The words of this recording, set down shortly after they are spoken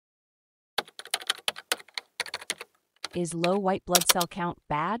Is low white blood cell count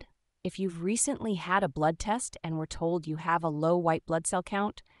bad? If you've recently had a blood test and were told you have a low white blood cell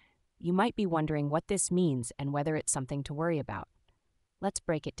count, you might be wondering what this means and whether it's something to worry about. Let's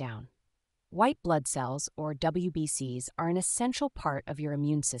break it down. White blood cells, or WBCs, are an essential part of your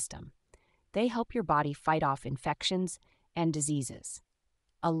immune system. They help your body fight off infections and diseases.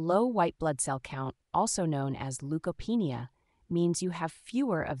 A low white blood cell count, also known as leukopenia, means you have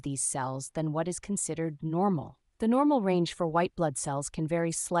fewer of these cells than what is considered normal. The normal range for white blood cells can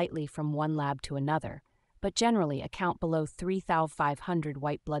vary slightly from one lab to another, but generally a count below 3,500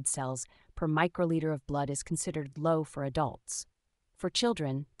 white blood cells per microliter of blood is considered low for adults. For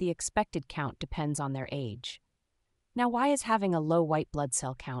children, the expected count depends on their age. Now, why is having a low white blood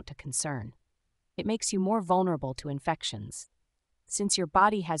cell count a concern? It makes you more vulnerable to infections. Since your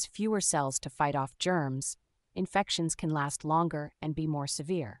body has fewer cells to fight off germs, infections can last longer and be more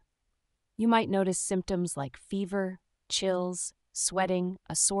severe. You might notice symptoms like fever, chills, sweating,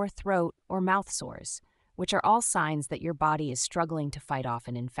 a sore throat, or mouth sores, which are all signs that your body is struggling to fight off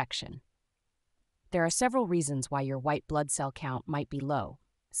an infection. There are several reasons why your white blood cell count might be low.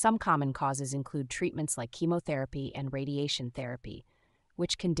 Some common causes include treatments like chemotherapy and radiation therapy,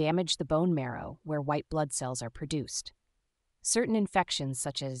 which can damage the bone marrow where white blood cells are produced. Certain infections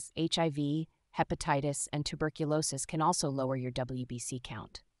such as HIV, hepatitis, and tuberculosis can also lower your WBC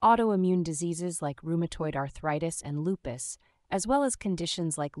count. Autoimmune diseases like rheumatoid arthritis and lupus, as well as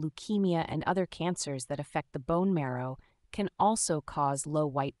conditions like leukemia and other cancers that affect the bone marrow, can also cause low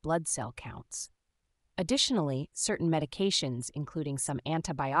white blood cell counts. Additionally, certain medications, including some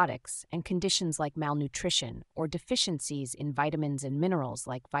antibiotics, and conditions like malnutrition or deficiencies in vitamins and minerals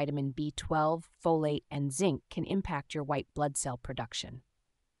like vitamin B12, folate, and zinc can impact your white blood cell production.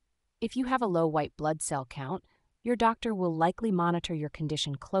 If you have a low white blood cell count, your doctor will likely monitor your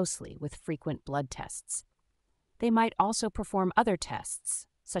condition closely with frequent blood tests. They might also perform other tests,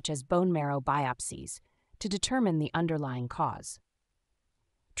 such as bone marrow biopsies, to determine the underlying cause.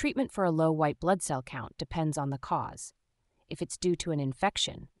 Treatment for a low white blood cell count depends on the cause. If it's due to an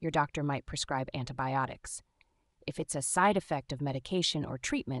infection, your doctor might prescribe antibiotics. If it's a side effect of medication or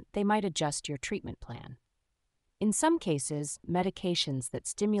treatment, they might adjust your treatment plan. In some cases, medications that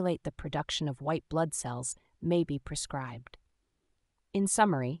stimulate the production of white blood cells may be prescribed. In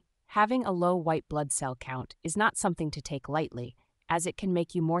summary, having a low white blood cell count is not something to take lightly, as it can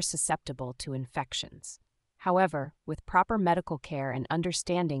make you more susceptible to infections. However, with proper medical care and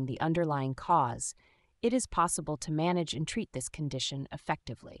understanding the underlying cause, it is possible to manage and treat this condition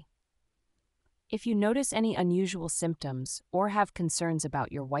effectively. If you notice any unusual symptoms or have concerns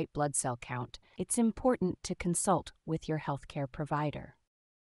about your white blood cell count, it's important to consult with your healthcare provider.